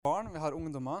har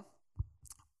ungdommer.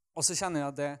 Og så kjenner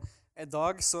jeg at det i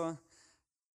dag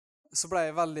så ble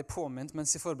jeg veldig påminnet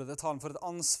mens jeg forberedte talen for et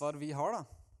ansvar vi har da.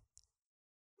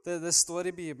 Det står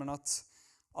i Bibelen at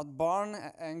barn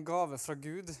er en gave fra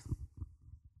Gud.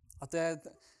 At det er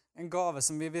en gave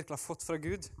som vi virkelig har fått fra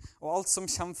Gud. Og alt som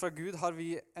kommer fra Gud har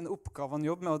vi en oppgave å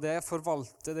jobbe med, og det er å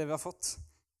forvalte det vi har fått.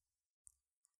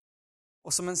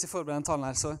 Og så mens jeg forbereder den talen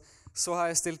her, så har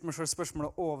jeg stilt meg selv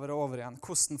spørsmålet over og over igjen.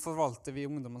 Hvordan forvalter vi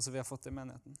ungdommen som vi har fått i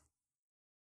menigheten?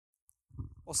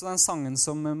 Også den sangen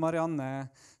som Marianne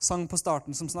sang på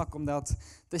starten, som snakker om det at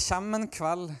det kommer en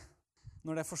kveld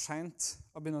når det er for sent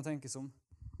å begynne å tenke som.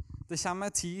 Det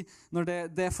kommer en tid når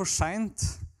det er for sent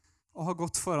å ha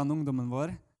gått foran ungdommen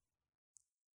vår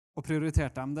og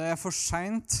prioritert dem. Det er for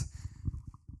sent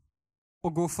å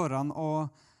gå foran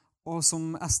og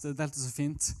som Esther delte så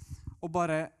fint, å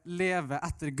bare leve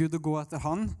etter Gud og gå etter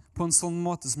han på en sånn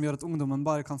måte som gjør at ungdommen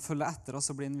bare kan følge etter oss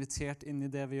og bli invitert inn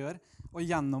i det vi gjør. Og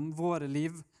gjennom våre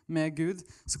liv med Gud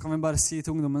så kan vi bare si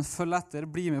til ungdommen, følg etter,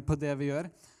 bli med på det vi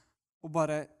gjør. Og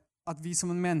bare at vi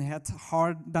som en menighet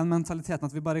har den mentaliteten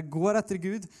at vi bare går etter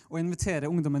Gud og inviterer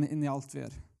ungdommen inn i alt vi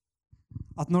gjør.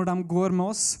 At når de går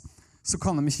med oss, så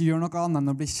kan de ikke gjøre noe annet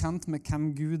enn å bli kjent med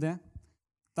hvem Gud er.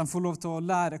 De får lov til å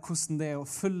lære hvordan det er å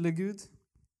følge Gud.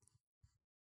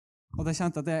 Og det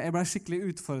kjente at jeg ble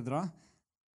skikkelig utfordret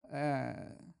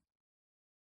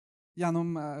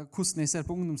gjennom hvordan jeg ser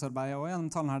på ungdomsarbeidet og gjennom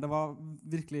talen her. Det var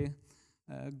virkelig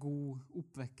god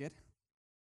oppvekker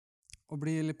å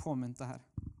bli litt påminnet det her.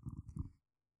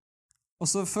 Og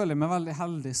så føler jeg meg veldig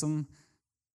heldig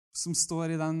som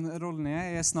står i den rollen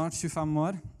jeg er snart 25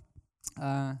 år.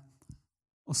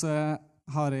 Og så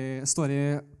står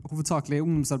jeg hovedsakelig i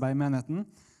ungdomsarbeid i menigheten.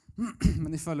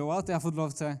 Men jeg føler også at jeg har fått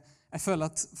lov til, jeg føler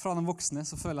at fra de voksne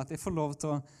så føler jeg at jeg får lov til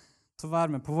å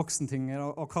være med på voksentinger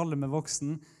og kalle meg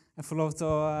voksen. Jeg får lov til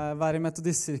å være i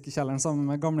metodistkirkekjelleren sammen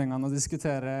med gamlingene og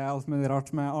diskutere alt mulig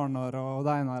rart med Arnor og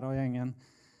Steinar og gjengen.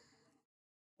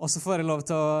 Og så får jeg lov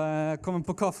til å komme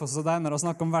på kaffe hos Steinar og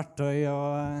snakke om verktøy.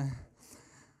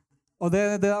 Og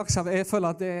jeg føler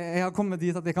at jeg har kommet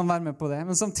dit at jeg kan være med på det.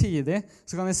 Men samtidig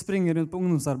så kan jeg springe rundt på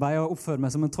ungdomsarbeid og oppføre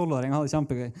meg som en 12-åring og ha det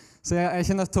kjempegøy. Så jeg er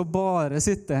ikke nødt til å bare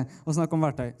sitte og snakke om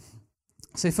verktøy.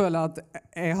 Så jeg føler at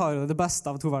jeg har jo det beste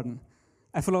av to verden.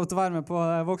 Jeg får lov til å være med på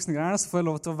voksengreiene, så får jeg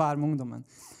lov til å være med ungdommen.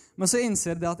 Men så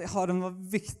innser jeg at jeg har en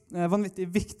vanvittig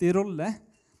viktig rolle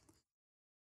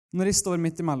når jeg står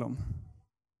midt imellom.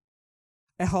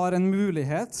 Jeg har en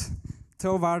mulighet til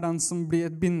å være den som blir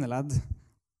et bindeledd.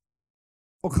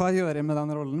 Og hva gjør jeg med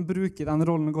den rollen? Bruker jeg den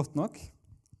rollen godt nok?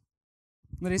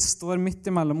 Når jeg står midt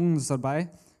imellom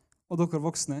ungdomsarbeid og dere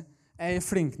voksne, er jeg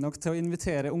flink nok til å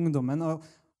invitere ungdommen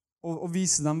og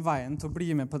vise dem veien til å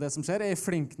bli med på det som skjer. Jeg er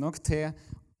flink nok til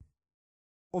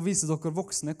å vise dere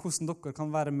voksne hvordan dere kan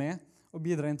være med og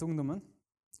bidra inn til ungdommen.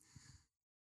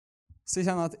 Så jeg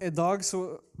kjenner at i dag så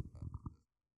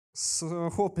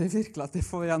håper jeg virkelig at jeg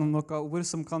får gjennom noen ord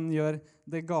som kan gjøre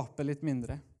det gapet litt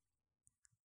mindre.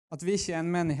 At vi ikke er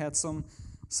en menighet som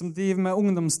driver med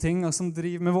ungdomsting og som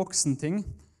driver med voksenting.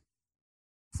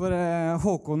 For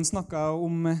Håkon snakket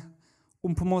om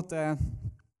på en måte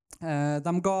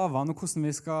de gavene og hvordan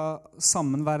vi skal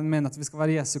sammen være en menighet, at vi skal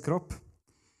være Jesu kropp.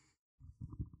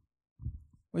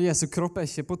 Og Jesu kropp er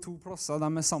ikke på to plasser, de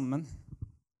er sammen.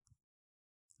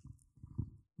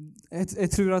 Jeg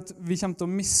tror at vi kommer til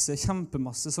å misse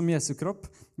kjempemasse som Jesu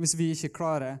kropp hvis vi ikke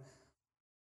klarer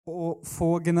å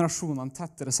få generasjonene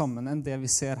tettere sammen enn det vi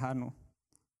ser her nå.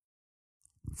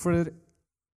 For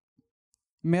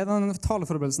med den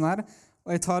taleforberedelsen her,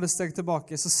 og jeg tar et steg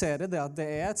tilbake, så ser jeg det at det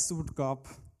er et stort gap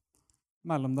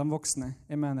mellom de voksne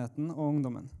i menigheten og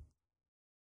ungdommen.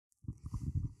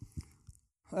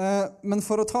 Men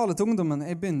for å tale til ungdommen,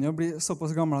 jeg begynner å bli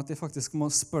såpass gammel at jeg faktisk må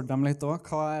spørre dem litt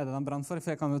også. Hva er det de brenner for?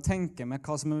 For jeg kan jo tenke meg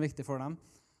hva som er viktig for dem.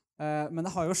 Men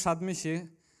det har jo skjedd mye de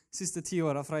siste 10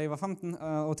 årene fra jeg var 15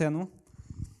 og til nå.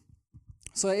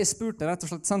 Så jeg spurte rett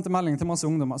og slett, sendte melding til masse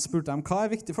ungdommer, spurte dem, hva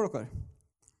er viktig for dere?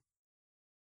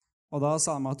 Og da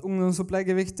sa de at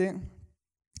ungdomsopplegg er viktig,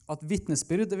 at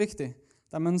vitnesbyrd er viktig.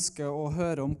 De ønsker å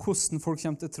høre om hvordan folk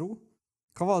kommer til tro.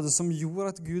 Hva var det som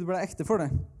gjorde at Gud ble ekte for det?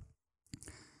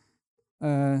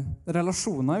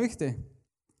 Relasjoner er viktig.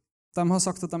 De har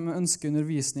sagt at de ønsker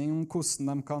undervisning om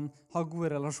hvordan de kan ha god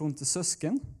relasjon til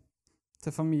søsken,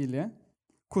 til familie,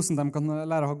 hvordan de kan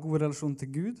lære å ha god relasjon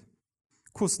til Gud,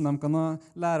 hvordan de kan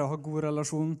lære å ha god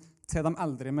relasjon til de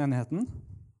eldre i menigheten.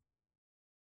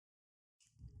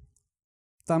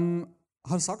 De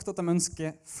har sagt at de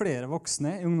ønsker flere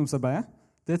voksne i ungdomsarbeidet.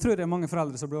 Det tror jeg mange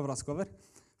foreldre som blir overrasket over.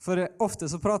 For ofte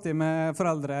så prater jeg med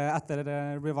foreldre etter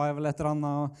revival eller et eller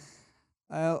annet,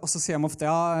 og så sier de ofte,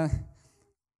 ja,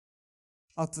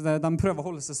 At de prøver å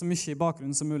holde seg så mye i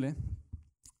bakgrunnen som mulig.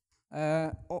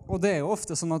 Og det jo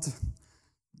ofte sånn at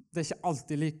det ikke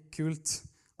alltid like kult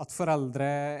at foreldre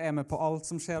med på alt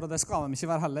som skjer, og det skal de ikke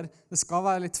være heller. Det skal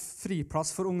være litt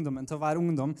friplass for ungdommen til å være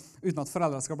ungdom, uten at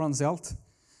foreldre skal blande seg i alt.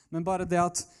 Men bare det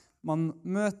at man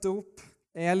møter opp,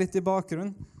 litt i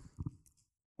bakgrunnen,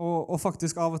 og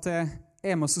faktisk av og til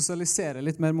med å sosialisere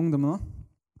litt mer med ungdommen også.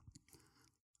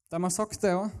 De har sagt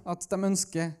det også, at de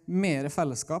ønsker mer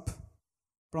fellesskap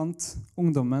blant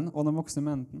ungdommen og den voksne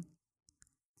menigheten.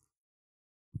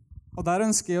 Og der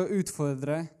ønsker jeg å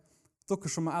utfordre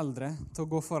dere som eldre til å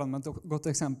gå foran med et godt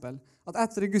eksempel. At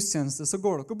etter gudstjeneste så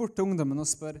går dere bort til ungdommen og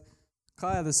spør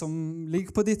hva det som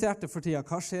ligger på ditt hjerte for tida?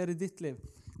 Hva skjer i ditt liv?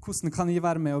 Hvordan kan jeg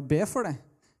være med og be for det?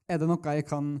 Det noe jeg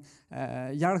kan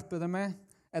hjelpe deg med?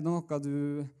 Det noe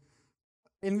du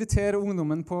inviterer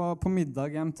ungdommen på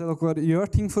middag hjem til dere?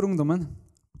 Gjør ting for ungdommen.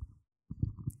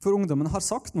 For ungdommen har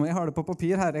sagt noe. Jeg har det på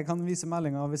papir her. Jeg kan vise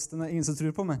meldingen hvis det ingen som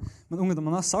tror på meg. Men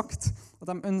ungdommen har sagt at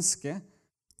de ønsker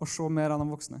å se mer av de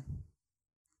voksne.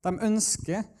 De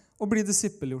ønsker å bli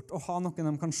disippelgjort og ha noen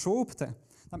de kan se opp til.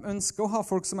 De ønsker å ha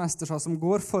folk som Ester sa, som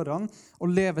går foran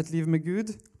og lever et liv med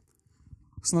Gud,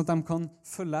 sånn at de kan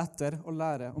følge etter og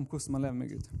lære om hvordan man lever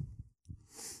med Gud.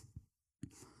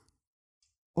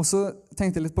 Og så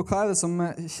tenkte jeg litt på hva det som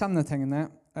kjennetegner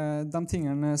de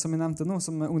tingene som jeg nevnte nå,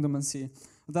 som ungdommen sier.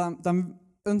 De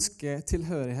ønsker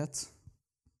tilhørighet.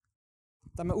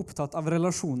 De opptatt av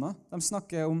relasjoner.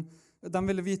 De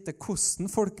ville vite hvordan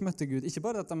folk møtte Gud. Ikke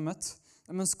bare at de møtte.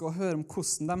 De ønsker å høre om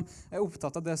hvordan de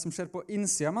opptatt av det som skjer på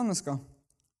innsiden av mennesker.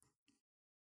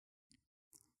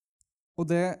 Og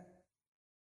det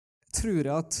tror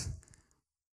jeg at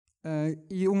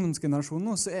i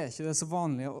ungdomsgenerasjonen nå så ikke det så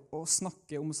vanlig å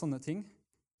snakke om sånne ting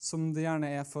som det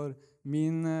gjerne for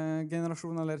min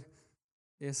generasjon, eller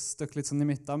jeg støkk litt sånn i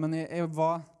midten, men jeg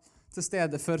var til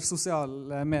stede før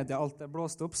sosiale medier, alt det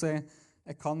blåste opp, så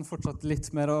jeg kan fortsatt litt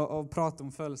mer å prate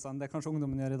om følelsene enn det kanskje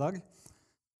ungdommen gjør i dag.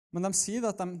 Men de sier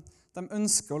at de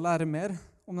ønsker å lære mer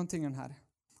om de tingene her.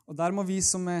 Og der må vi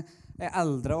som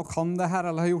eldre og kan det her,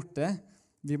 eller har gjort det,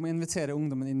 vi må invitere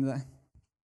ungdommen inn i det.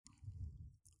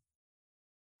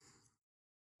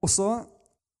 Og så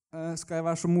skal jeg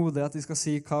være så modig at jeg skal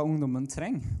si hva ungdommen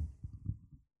trenger.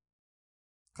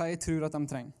 Hva jeg tror at de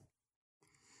trenger.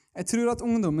 Jeg tror at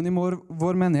ungdommen i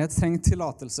vår menighet trenger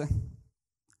tillatelse.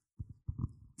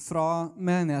 Fra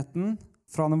menigheten,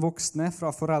 fra de voksne, fra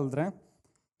foreldre.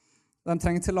 De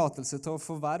trenger tillatelse til å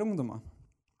få være ungdommer.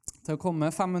 Til å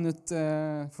komme 5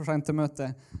 minutter for sent til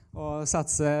møte og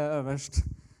sette seg øverst.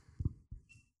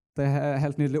 Det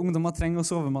helt nydelig. Ungdommer trenger å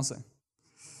sove masse.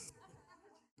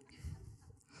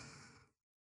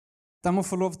 De må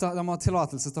ha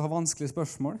tillatelse til å ha vanskelige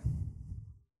spørsmål.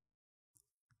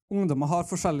 Ungdommer har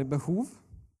forskjellige behov.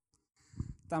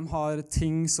 De har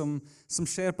ting som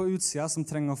skjer på utsida, som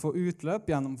trenger å få utløp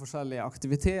gjennom forskjellige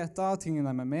aktiviteter,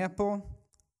 tingene de med på.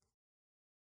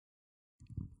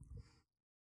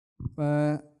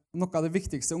 Noe av det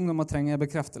viktigste ungdommer trenger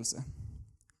bekreftelse.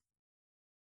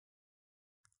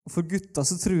 Og for gutter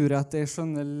så tror jeg at jeg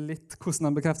skjønner litt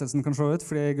hvordan den bekreftelsen kan se ut,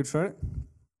 fordi jeg Gud selv.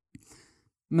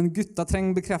 Men gutter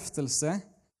trenger bekreftelse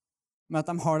med at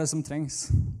de har det som trengs.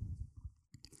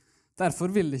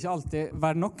 Derfor vil det ikke alltid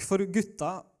være nok for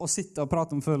gutter å sitte og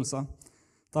prate om følelser.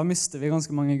 Da mister vi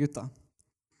ganske mange gutter.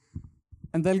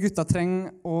 En del gutter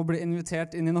trenger å bli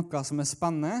invitert inn i noe som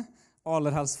spennende og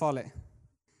aller helst farlig.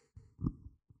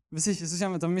 Hvis ikke så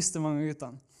kommer vi til å miste mange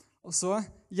gutter. Og så,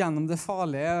 gjennom det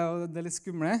farlige og det litt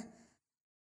skumle,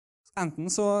 enten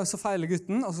så feiler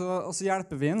gutten, og så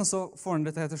hjelper vi han, og så får han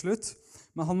det til slutt.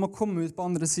 Men han må komme ut på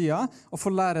andre siden og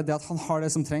få lære det at han har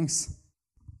det som trengs.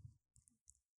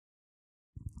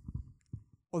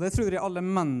 Og det tror jeg alle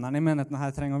mennene i menigheten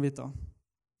her trenger å vite.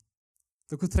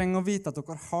 Dere trenger å vite at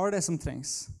dere har det som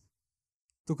trengs.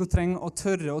 Dere trenger å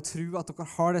tørre å tro at dere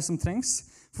har det som trengs.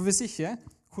 For hvis ikke,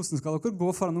 hvordan skal dere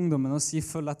gå foran ungdommen og si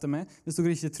 «følg etter meg», hvis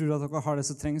dere ikke tror at dere har det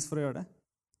som trengs for å gjøre det?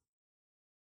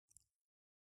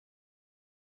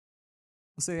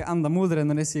 Og så er jeg enda modigere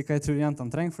når jeg sier hva jeg tror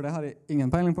jentene trenger, for det har jeg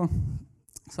ingen peiling på.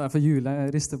 Så jeg får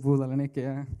Julie riste på hodet eller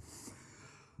ikke.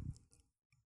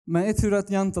 Men jeg tror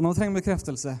at jentene også trenger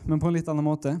bekreftelse, men på en litt annen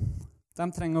måte. De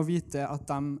trenger å vite at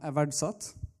de er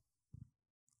verdsatt.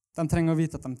 De trenger å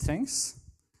vite at de trengs,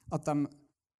 at de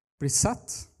blir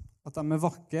sett, at de er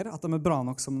vakre, at de er bra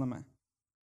nok som de er.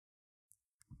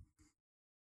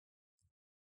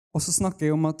 Og så snakker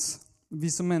jeg om at vi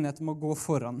som menighet må gå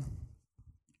foran.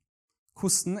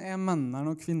 Hvordan er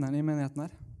mennene og kvinnerne i menigheten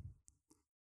her?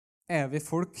 Er vi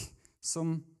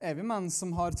menn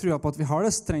som har trua på at vi har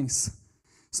det som trengs?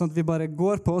 Sånn at vi bare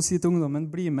går på og sier til ungdommen,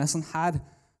 bli med sånn her,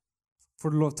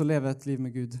 får du lov til å leve et liv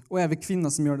med Gud. Og vi kvinner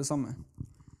som gjør det samme.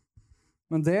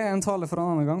 Men det en tale for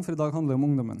en annen gang, for i dag handler det om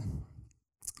ungdommen.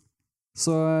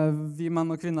 Så vi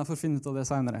menn og kvinner får finne ut av det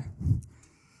senere.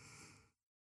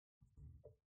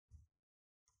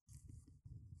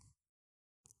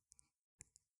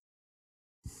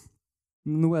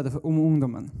 Nå det om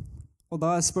ungdommen. Og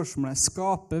da spørsmålet,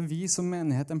 skaper vi som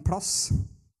menighet en plass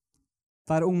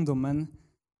der ungdommen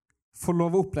får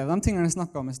lov å oppleve de tingene vi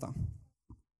snakket om i sted?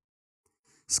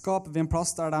 Skaper vi en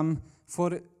plass der de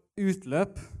får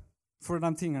utløp for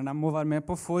de tingene de må være med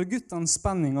på? Får guttene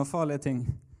spenning og farlige ting?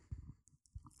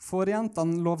 Får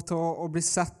jentene lov til å bli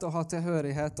sett og ha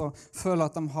tilhørighet og føle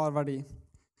at de har verdi?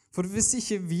 For hvis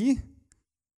ikke vi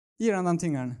gir dem de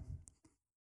tingene,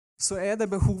 så det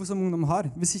behov som ungdom har.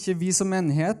 Hvis ikke vi som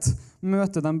menighet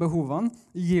møter de behovene,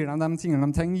 gir dem de tingene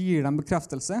de trenger, gir dem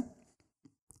bekreftelse,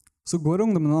 så går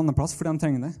ungdommen en annen plass fordi de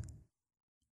trenger det.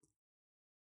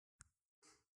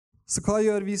 Så hva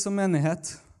gjør vi som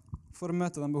menighet for å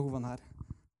møte de behovene her?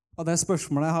 Og det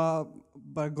spørsmålet har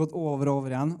bare gått over og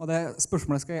over igjen, og det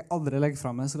spørsmålet skal jeg aldri legge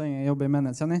frem med så lenge jeg jobber i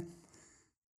menighet, kjenner jeg.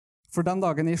 For den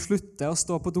dagen jeg slutter å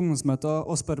stå på et ungdomsmøte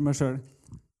og spørre meg selv,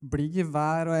 blir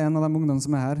hver og en av de ungdommene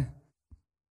som her,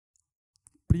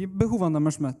 blir behovene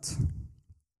deres møtt?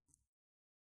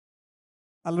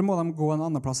 Eller må de gå en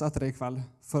annen plass etter i kveld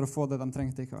for å få det de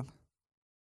trengte i kveld?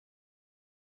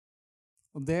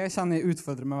 Og det kjenner jeg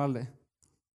utfordrer meg veldig.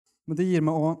 Men det gir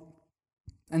meg også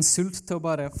en sult til å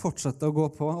bare fortsette å gå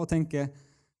på og tenke,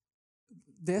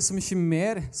 det så mye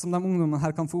mer som de ungdommene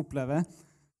her kan få oppleve,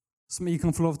 som jeg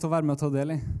kan få lov til å være med og ta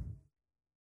del i.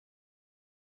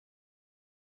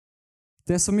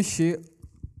 Det så mye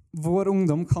vår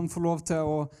ungdom kan få lov til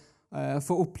å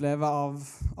få oppleve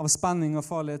av spenning og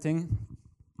farlige ting.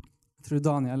 Jeg tror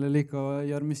Daniel liker å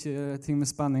gjøre mye ting med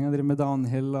spenning. Han driver med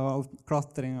downhill og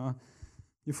klatring.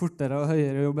 Og jo fortere og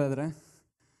høyere, jo bedre.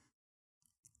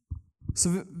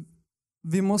 Så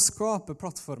vi må skape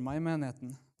plattformer i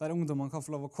menigheten der ungdommene kan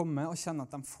få lov å komme og kjenne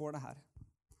at de får det her.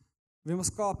 Vi må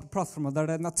skape plattformer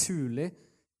der det naturlig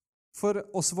for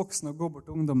oss voksne å gå bort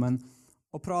til ungdommen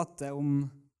og prate om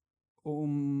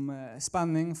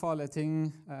spenning, farlige ting,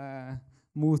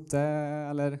 mote,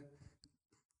 eller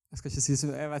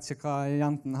jeg vet ikke hva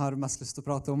jentene har mest lyst til å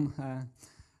prate om.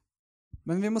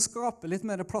 Men vi må skape litt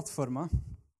mer plattformer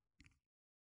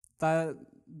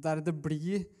der det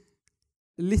blir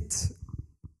litt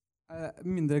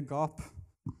mindre gap,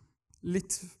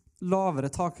 litt lavere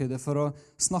takhøyde for å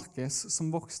snakkes som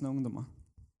voksne ungdommer.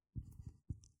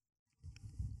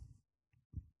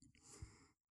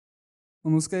 Og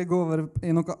nå skal jeg gå over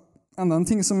i noe enda en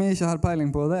ting som jeg ikke har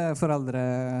peiling på, det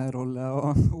foreldrerolle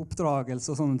og oppdragelse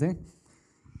og sånne ting.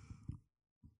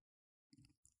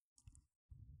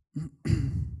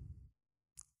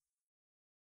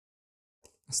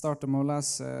 Jeg starter med å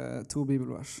lese 2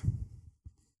 bibelvers.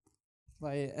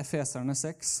 Det i Efeserne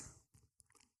 6,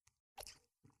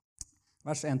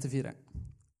 vers 1-4.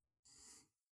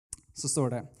 Så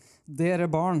står det, «Dere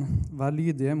barn, vær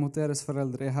lydige mot deres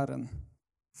foreldre i Herren,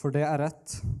 for det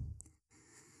rett.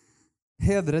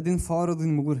 Hedre din far og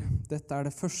din mor. Dette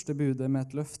det første budet med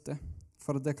et løfte,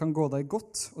 for at det kan gå deg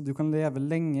godt, og du kan leve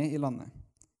lenge i landet.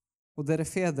 Og dere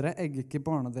fedre egger ikke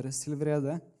barna deres til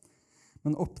vrede,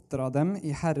 men oppdra dem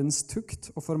i Herrens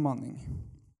tukt og formaning.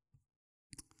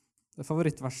 Det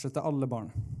favorittverset til alle barn.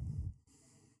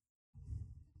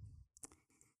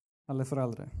 Eller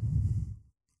foreldre.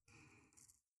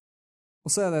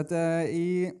 Og så det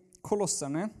i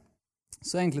Kolosserne,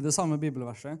 så egentlig det samme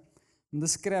bibelverset, men det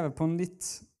skrevet på en litt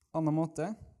annen måte,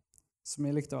 som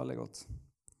jeg likte veldig godt.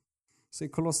 Så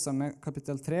i Kolosserne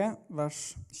kapittel 3, vers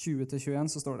 20-21,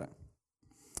 så står det,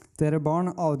 «Dere barn,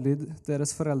 adlyd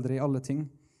deres foreldre i alle ting,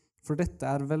 for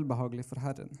dette velbehagelig for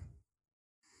Herren.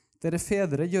 Dere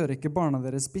fedre gjør ikke barna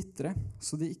deres bitre,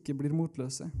 så de ikke blir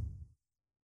motløse.»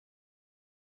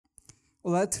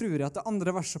 Og der tror jeg at det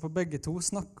andre verset på begge to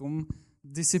snakker om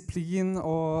disiplin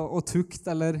og tukt,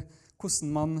 eller hvordan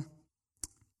man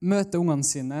møter ungene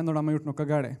sine når de har gjort noe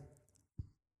galt.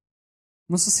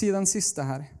 Men så sier den siste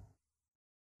her,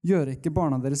 «Gjør ikke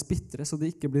barna deres bitre, så de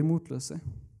ikke blir motløse.»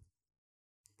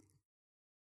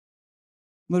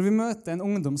 Når vi møter en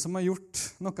ungdom som har gjort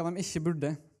noe de ikke burde,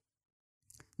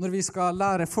 når vi skal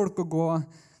lære folk å gå,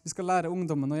 vi skal lære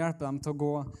ungdommen og hjelpe dem til å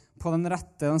gå på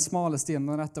den smale stien,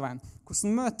 den rette veien,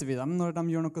 hvordan møter vi dem når de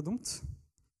gjør noe dumt?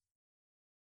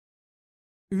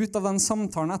 Ut av den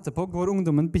samtalen etterpå, går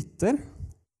ungdommen bitter,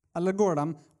 eller går de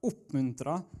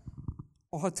oppmuntret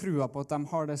og har trua på at de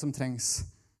har det som trengs?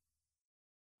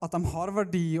 At de har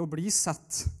verdi å bli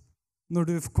sett når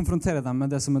du konfronterer dem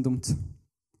med det som dumt?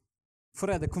 For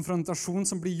det konfrontasjon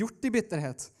som blir gjort i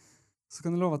bitterhet, så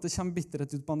kan jeg love at det kommer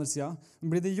bitterhet ut på andre siden.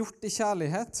 Men blir det gjort i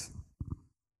kjærlighet,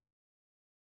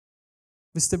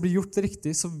 hvis det blir gjort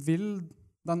riktig, så vil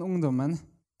den ungdommen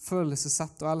føle seg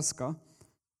sett og elsket.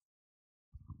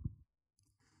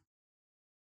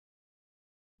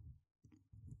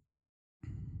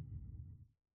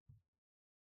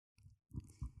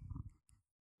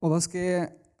 Og da skal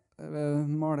jeg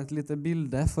male et lite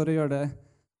bilde for å gjøre det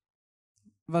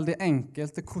veldig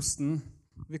enkelt til hvordan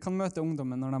vi kan møte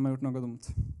ungdommen når de har gjort noe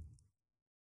dumt.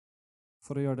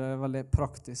 For å gjøre det veldig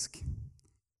praktisk.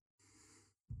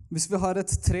 Hvis vi har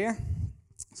et tre,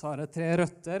 så har det 3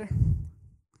 røtter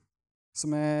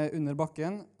som er under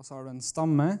bakken, og så har du en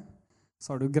stamme,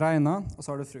 så har du greiner, og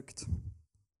så har du frukt.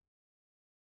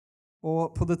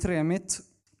 Og på det treet mitt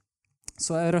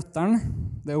så er røttene,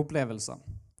 det er opplevelser.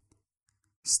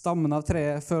 Stammen av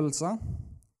treet er følelser,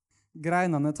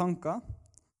 greinene er tanker,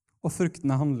 og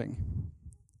frukten er handling.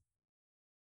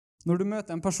 Når du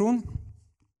møter en person,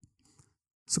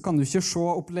 så kan du ikke se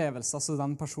opplevelser som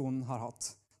den personen har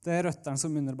hatt. Det er røttene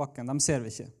som under bakken, de ser vi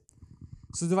ikke.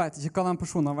 Så du vet ikke hva den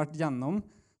personen har vært gjennom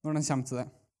når den kommer til det.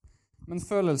 Men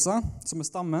følelser, som er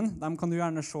stammen, dem kan du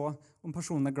gjerne se om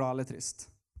personen er glad eller trist.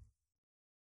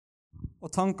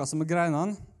 Og tanker som er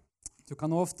greinene, du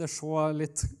kan ofte se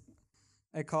litt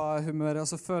hva humør er,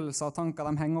 altså følelser og tanker,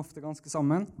 de henger ofte ganske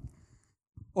sammen.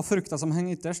 Og frukta som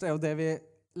henger ytterst, er jo det vi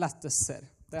lettest ser.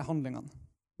 Det er handlingene.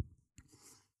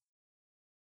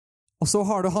 Og så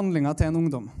har du handlinga til en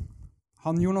ungdom.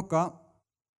 Han gjorde noe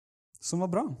som var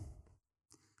bra.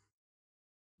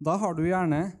 Da har du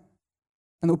gjerne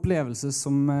en opplevelse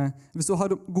som, hvis du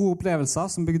har gode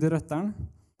opplevelser som bygde røttene,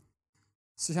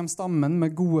 så kommer stammen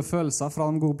med gode følelser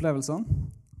fra de gode opplevelsene,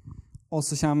 og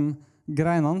så kommer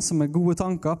greinene som er gode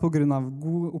tanker på grunn av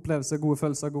gode opplevelser, gode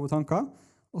følelser, gode tanker,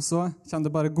 og så kommer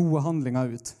det bare gode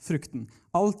handlinger ut, frukten.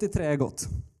 Alt i treet er godt.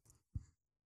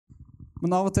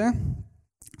 Men av og til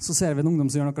så ser vi en ungdom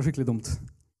som gjør noe skikkelig dumt.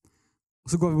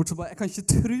 Og så går vi bort og bare, jeg kan ikke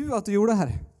tro at du gjorde det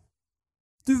her.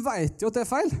 Du vet jo at det er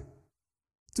feil.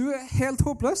 Du er helt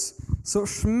håpløs. Så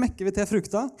smekker vi til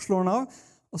frukta, slår den av,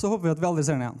 og så håper vi at vi aldri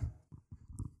ser den igjen.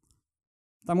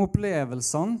 De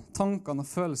opplevelsene, tankene og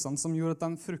følelsene som gjorde at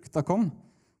den frukta kom,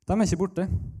 de er ikke borte.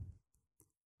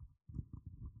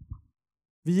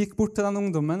 Vi gikk bort til den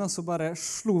ungdommen, og så bare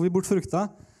slo vi bort frukta,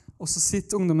 og så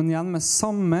sitter ungdommen igjen med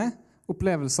samme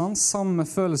opplevelsene, samme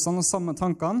følelsene og samme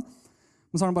tankene,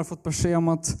 men så har han bare fått beskjed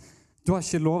om at du har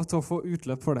ikke lov til å få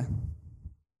utløp for det.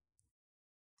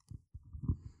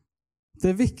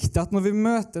 Det er viktig at når vi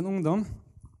møter en ungdom,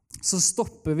 så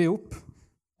stopper vi opp,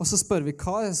 og så spør vi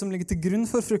hva er det som ligger til grunn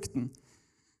for frukten.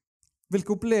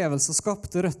 Hvilke opplevelser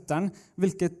skapte røttene?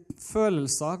 Hvilke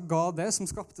følelser ga det som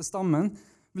skapte stammen?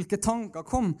 Hvilke tanker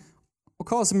kom? Og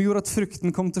hva som gjorde at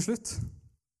frukten kom til slutt?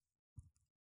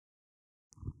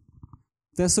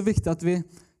 Det er så viktig at vi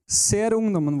ser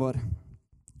ungdommen vår,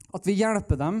 at vi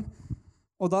hjelper dem,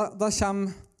 og da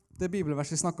kommer det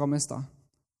bibelverset vi snakket om i sted.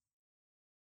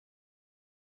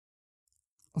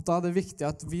 At da er det viktig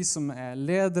at vi som er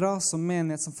ledere, som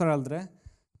menighet, som foreldre,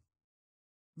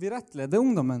 vi rettleder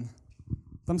ungdommen.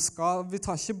 Vi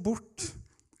tar ikke bort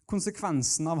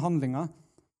konsekvensen av handlinger.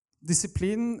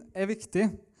 Disiplin er viktig.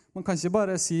 Man kan ikke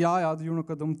bare si, ja, du gjorde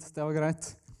noe dumt, det var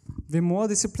greit. Vi må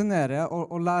disiplinere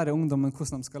og lære ungdommen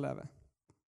hvordan de skal leve.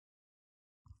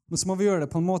 Men så må vi gjøre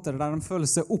det på en måte der de føler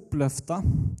seg oppløftet,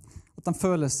 at de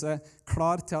føler seg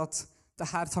klar til at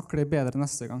det her takler jeg bedre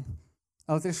neste gang.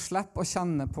 Eller at de slipper å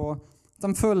kjenne på de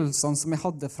følelsene som jeg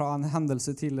hadde fra en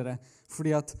hendelse tidligere,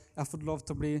 fordi at jeg har fått lov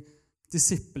til å bli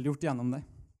disippelgjort gjennom det.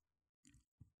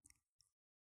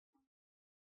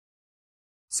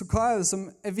 Så hva er det som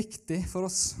er viktig for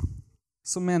oss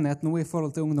som menighet nå i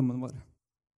forhold til ungdommen vår?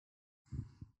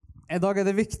 I dag er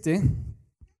det viktig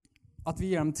at vi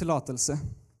gir dem tillatelse.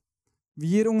 Vi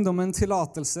gir ungdommen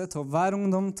tillatelse til å være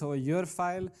ungdom, til å gjøre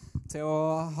feil, til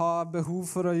å ha behov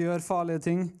for å gjøre farlige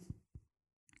ting.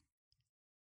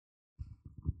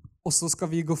 Og så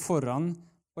skal vi gå foran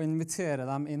og invitere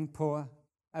dem inn på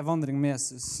en vandring med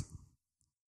Jesus.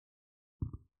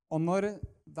 Og når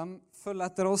de følger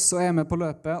etter oss og er med på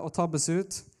løpet og tabbes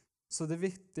ut, så er det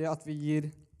viktig at vi gir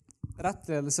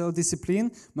rettledelse og disiplin,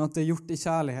 men at det er gjort i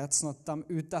kjærlighet, sånn at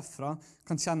de ut derfra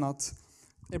kan kjenne at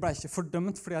jeg ble ikke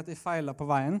fordømt fordi at jeg feilet på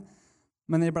veien,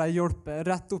 men jeg ble hjulpet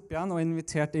rett opp igjen og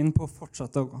invitert inn på å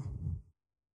fortsette å gå.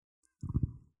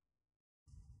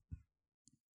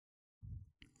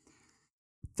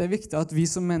 Det er viktig at vi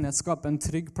som menighet skaper en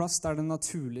trygg plass der det er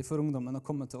naturlig for ungdommen å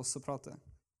komme til oss og prate.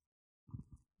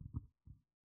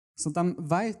 Så de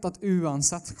vet at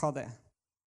uansett hva det er,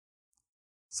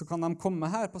 så kan de komme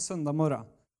her på søndag morgen.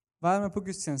 Vær med på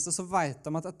gudstjeneste, så vet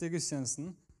de at etter gudstjenesten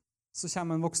så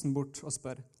kommer en voksen bort og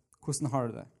spør, hvordan har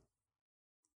du det?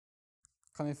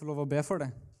 Kan vi få lov å be for det?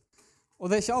 Og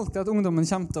det er ikke alltid at ungdommen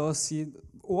kommer til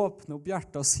å åpne opp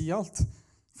hjertet og si alt.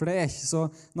 For det er ikke så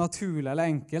naturlig eller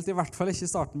enkelt, i hvert fall ikke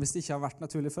i starten hvis det ikke har vært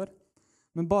naturlig før.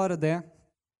 Men bare det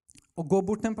å gå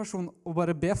bort til en person og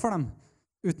bare be for dem,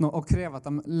 uten å kreve at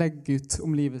de legger ut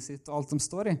om livet sitt og alt de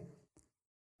står i.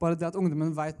 Bare det at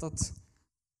ungdommen vet at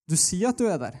du sier at du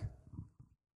er der.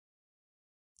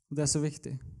 Det er så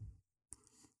viktig.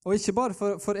 Og ikke bare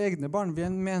for egne barn, vi er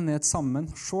en menighet sammen.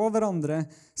 Se hverandre,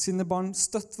 sine barn,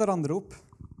 støtt hverandre opp.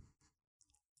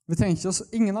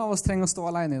 Ingen av oss trenger å stå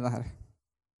alene i det her.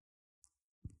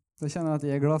 Det kjenner jeg at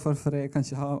jeg er glad for jeg kan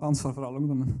ikke ha ansvar for alle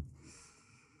ungdommen.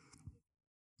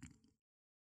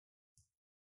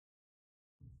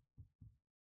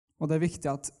 Og det er viktig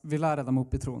at vi lærer dem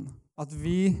opp i troen. At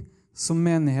vi som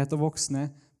menighet og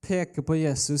voksne peker på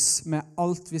Jesus med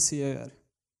alt vi sier og gjør.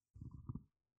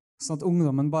 Sånn at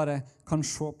ungdommen bare kan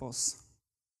se på oss.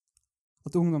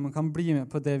 At ungdommen kan bli med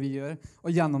på det vi gjør,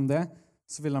 og gjennom det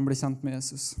så vil de bli kjent med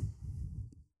Jesus.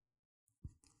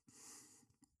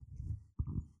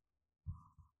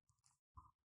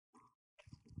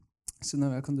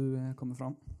 Synnøve, kan du komme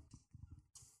fram?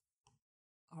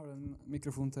 Har du en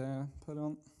mikrofon til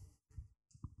Pøllevann?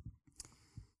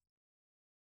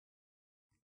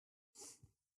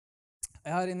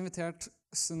 Jeg har invitert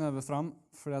Synnøve fram,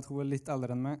 fordi at hun er litt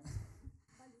eldre enn meg.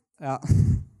 Ja.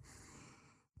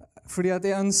 Fordi at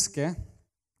jeg ønsker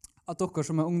at dere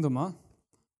som er ungdommer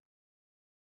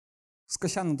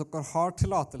skal kjenne at dere har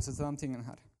tillatelse til de tingene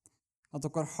her. At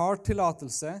dere har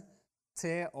tillatelse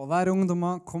til å være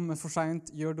ungdommer, komme for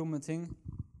sent, gjøre dumme ting.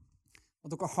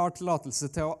 At dere har tillatelse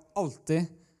til å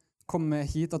alltid komme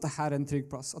hit, at dette er en trygg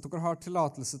plass. At dere har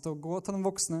tillatelse til å gå til de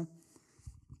voksne.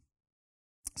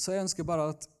 Så jeg ønsker bare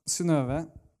at Synnøve,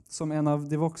 som en av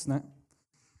de voksne,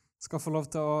 skal få lov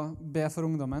til å be for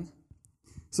ungdommen.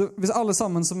 Så hvis alle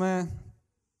sammen som er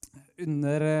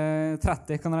under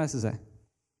 30 kan reise seg.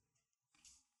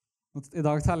 I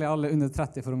dag teller jeg alle under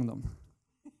 30 for ungdom.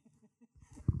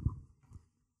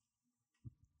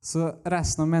 Så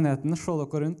resten av menigheten, se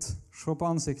dere rundt, se på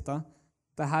ansiktet.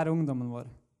 Dette er ungdommen vår.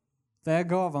 Det er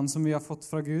gavene som vi har fått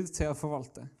fra Gud til å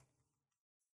forvalte.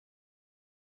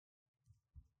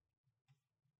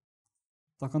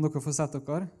 Da kan dere få sett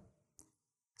dere.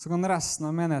 Så kan resten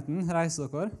av menigheten reise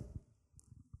dere.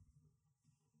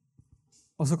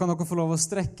 Og så kan dere få lov å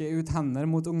strekke ut hender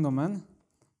mot ungdommen,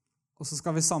 og så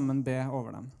skal vi sammen be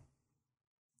over dem.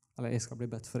 Eller jeg skal bli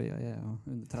bedt for jeg er jo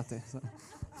under 30. Så.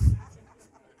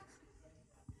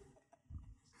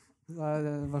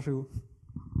 Vær så god.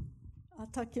 Ja,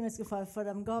 takk, himmelske Far, for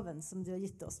de gaven som du har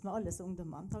gitt oss med alle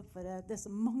ungdommene. Takk for det så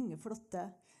mange flotte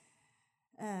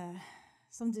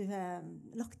som du har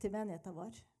lagt til menigheten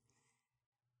vår.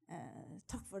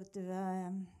 Takk for at du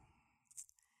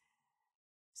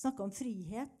snakket om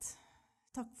frihet.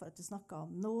 Takk for at du snakket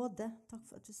om nåde. Takk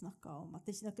for at du snakket om at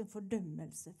det ikke er noen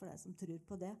fordømmelse for deg som tror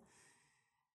på det.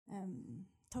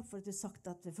 Takk for at du har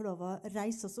sagt at vi får lov å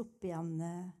reise oss opp igjen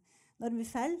når vi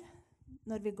faller,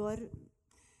 når vi går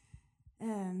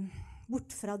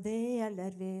bort fra det,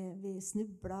 eller vi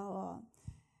snubler.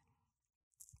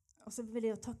 Og så vil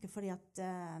jeg jo takke for at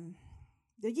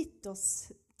du har gitt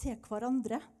oss til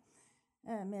hverandre,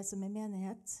 med som en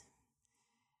menighet.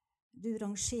 Du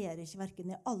rangerer ikke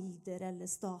hverken i alder eller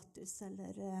status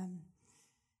eller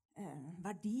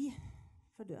verdi,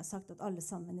 for du har sagt at alle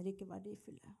sammen er like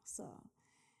verdifulle. Så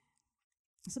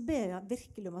ber jeg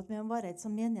virkelig om at vi må være et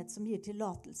sånn menighet som gir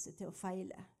tillatelse til å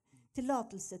feile.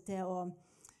 Tillatelse til å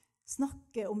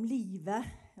snakke om livet,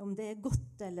 om det er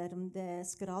godt eller om det er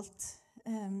skralt.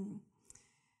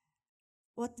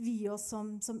 Og at vi også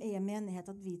som er menighet,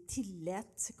 at vi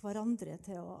tillater hverandre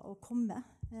til å komme,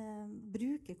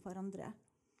 bruke hverandre.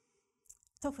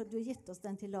 Takk for at du har gitt oss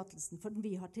den tillatelsen, for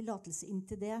vi har tillatelse inn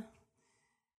til det.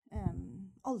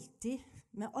 Alltid,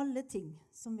 med alle ting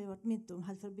som vi har vært minnet om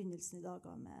helt fra begynnelsen i dag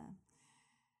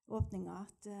med åpningen,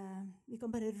 at vi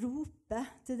kan bare rope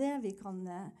til det.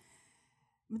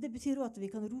 Men det betyr også at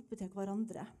vi kan rope til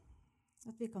hverandre,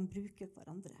 at vi kan bruke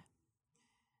hverandre.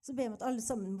 Så ber jeg om at alle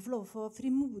sammen må få lov å få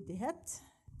frimodighet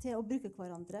til å bruke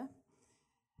hverandre.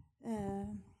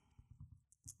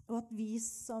 Og at vi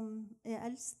som er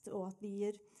eldst, og at vi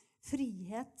gir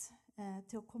frihet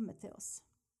til å komme til oss.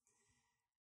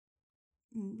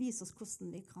 Vis oss hvordan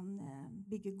vi kan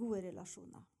bygge gode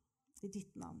relasjoner. I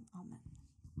ditt navn. Amen.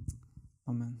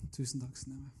 Amen. Tusen takk,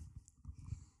 Synnøve.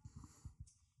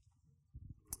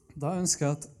 Da ønsker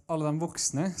jeg at alle de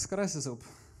voksne skal reise seg opp.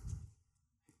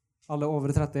 Alle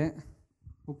over 30.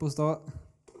 Opp og stå.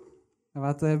 Jeg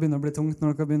vet det begynner å bli tungt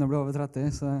når dere begynner å bli over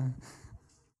 30, så...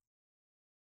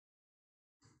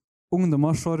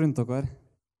 Ungdommer, se rundt dere.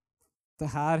 Det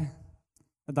her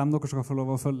dem dere skal få lov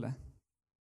å følge.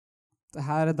 Det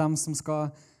her dem som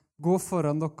skal gå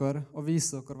foran dere og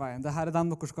vise dere veien. Det her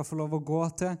dem dere skal få lov å gå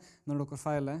til når dere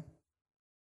feiler.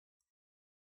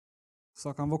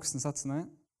 Så kan voksne sette seg ned,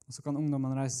 og så kan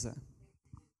ungdommen reise seg.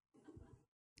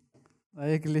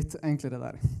 Det gikk litt enklere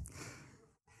der.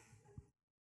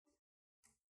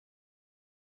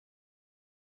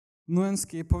 Nå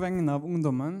ønsker jeg på vegne av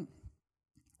ungdommen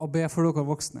å be for dere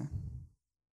voksne,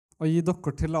 og gi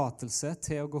dere tillatelse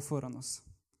til å gå foran oss.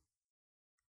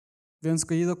 Vi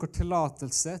ønsker å gi dere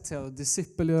tillatelse til å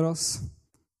disippelgjøre oss,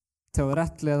 til å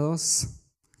rettlede oss,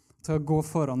 til å gå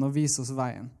foran og vise oss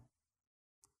veien.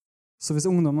 Så hvis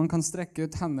ungdommen kan strekke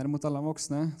ut hender mot alle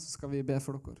voksne, så skal vi be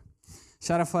for dere.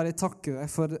 Kjære far, jeg takker deg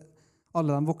for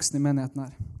alle de voksne i menigheten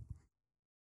her.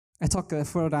 Jeg takker deg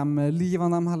for de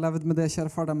livene de har levd med det,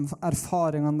 kjære far, de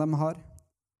erfaringene de har.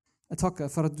 Jeg takker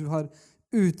deg for at du har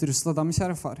utrustet dem,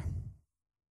 kjære far,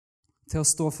 til å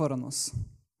stå foran oss.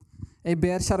 Jeg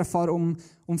ber, kjære far,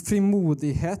 om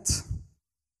frimodighet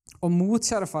og mot,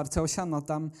 kjære far, til å kjenne at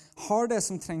de har det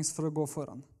som trengs for å gå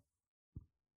foran.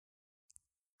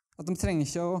 At de trenger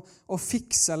ikke å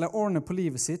fikse eller ordne på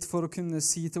livet sitt for å kunne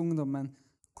si til ungdommen,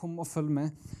 kom og følg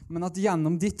med. Men at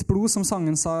gjennom ditt blod, som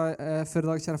sangen sa før i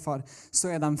dag, kjære far,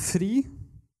 så er de fri.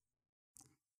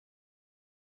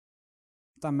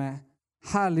 De er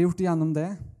herliggjort gjennom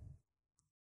det.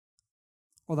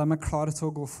 Og de er klare til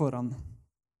å gå foran.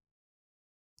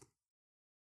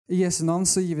 I Jesu navn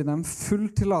så gir vi dem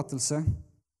full tillatelse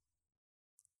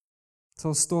til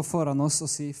å stå foran oss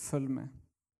og si, følg med.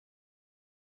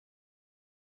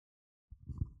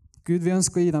 Gud, vi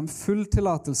ønsker å gi dem full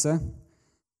tillatelse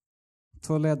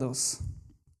til å lede oss.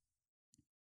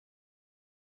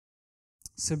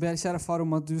 Så jeg ber, kjære far,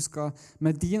 om at du skal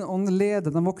med din ånd lede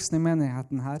den voksne i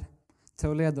menigheten her til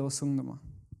å lede oss ungdommer.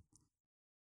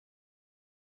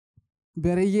 Jeg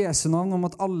ber i Jesu navn om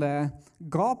at alle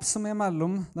gap som er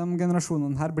mellom de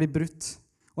generasjonene her blir brutt,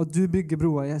 og at du bygger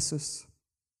broa, Jesus.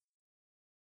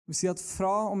 Vi sier at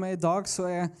fra og med i dag så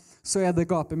er det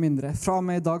gapet mindre. Fra og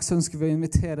med i dag så ønsker vi å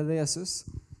invitere deg, Jesus,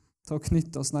 til å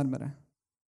knytte oss nærmere.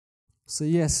 Så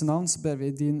i Jesu navn så ber vi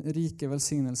din rike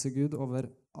velsignelse, Gud, over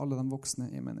alle de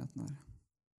voksne i menigheten her.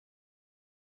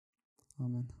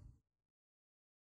 Amen.